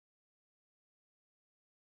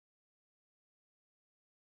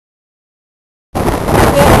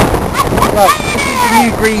Right, this is a new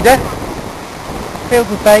breeder, filled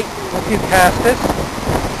with bait and a few casters,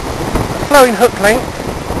 a flowing hook length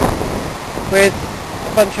with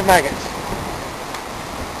a bunch of maggots.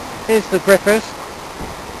 Here's the grippers.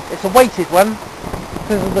 It's a weighted one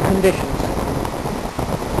because of the conditions.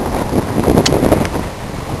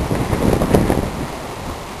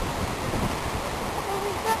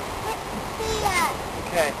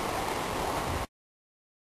 Okay.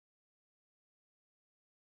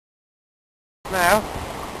 Now,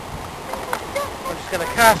 I'm just going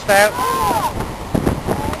to cast out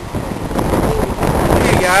a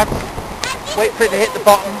few yards, wait for it to hit the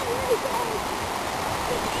bottom,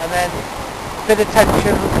 and then a bit of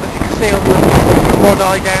tension, as you can see on the rod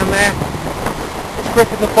eye down there, it's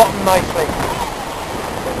gripping the bottom nicely.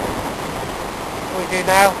 What we do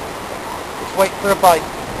now is wait for a bite.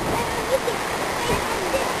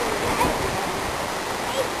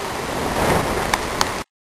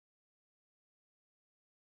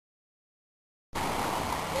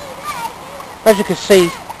 As you can see,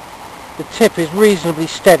 the tip is reasonably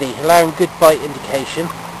steady, allowing good bite indication.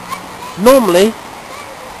 Normally,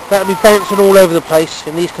 that would be bouncing all over the place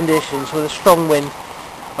in these conditions with a strong wind.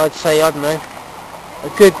 I'd say, I don't know, a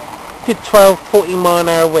good 12-14 mile an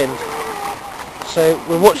hour wind. So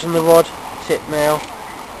we're watching the rod tip now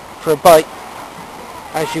for a bite,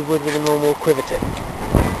 as you would with a normal quiver tip.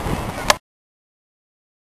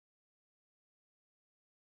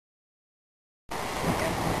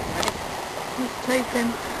 Taken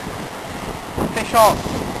fish off.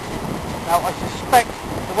 Now I suspect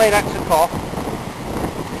the way that took off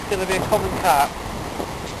is going to be a common carp.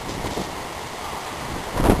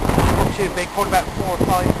 Not too big, probably about 4 or 5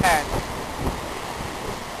 pounds.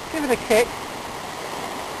 Give it a kick.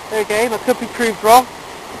 There again, I could be proved wrong.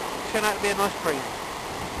 Turned out to be a nice breed.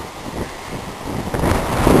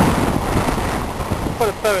 Put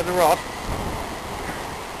a bow in the rod.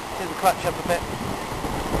 Turn the clutch up a bit.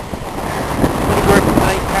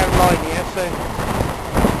 An 8-pound line here, so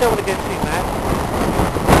don't want to go too mad.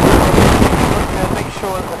 Make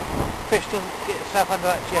sure that the fish doesn't get itself under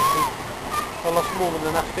that jetty. I lost more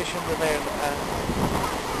than enough fish under there in the pan.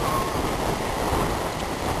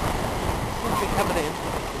 Seems to be coming in.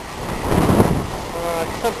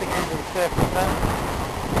 Alright, something under the surface there.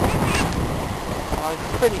 I'm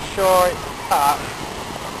pretty sure it's a carp.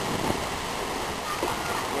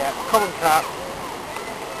 Yeah, common carp.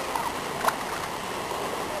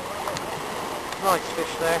 Nice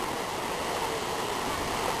fish there.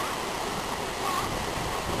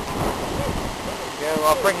 There we go,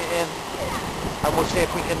 I'll bring it in and we'll see if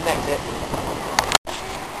we can net it.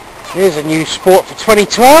 Here's a new sport for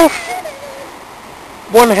 2012.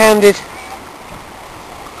 One-handed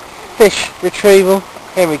fish retrieval.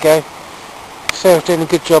 Here we go. Sarah's doing a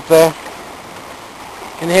good job there.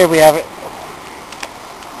 And here we have it.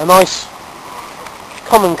 A nice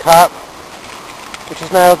common carp, which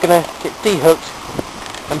is now going to get dehooked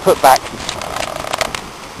and put back.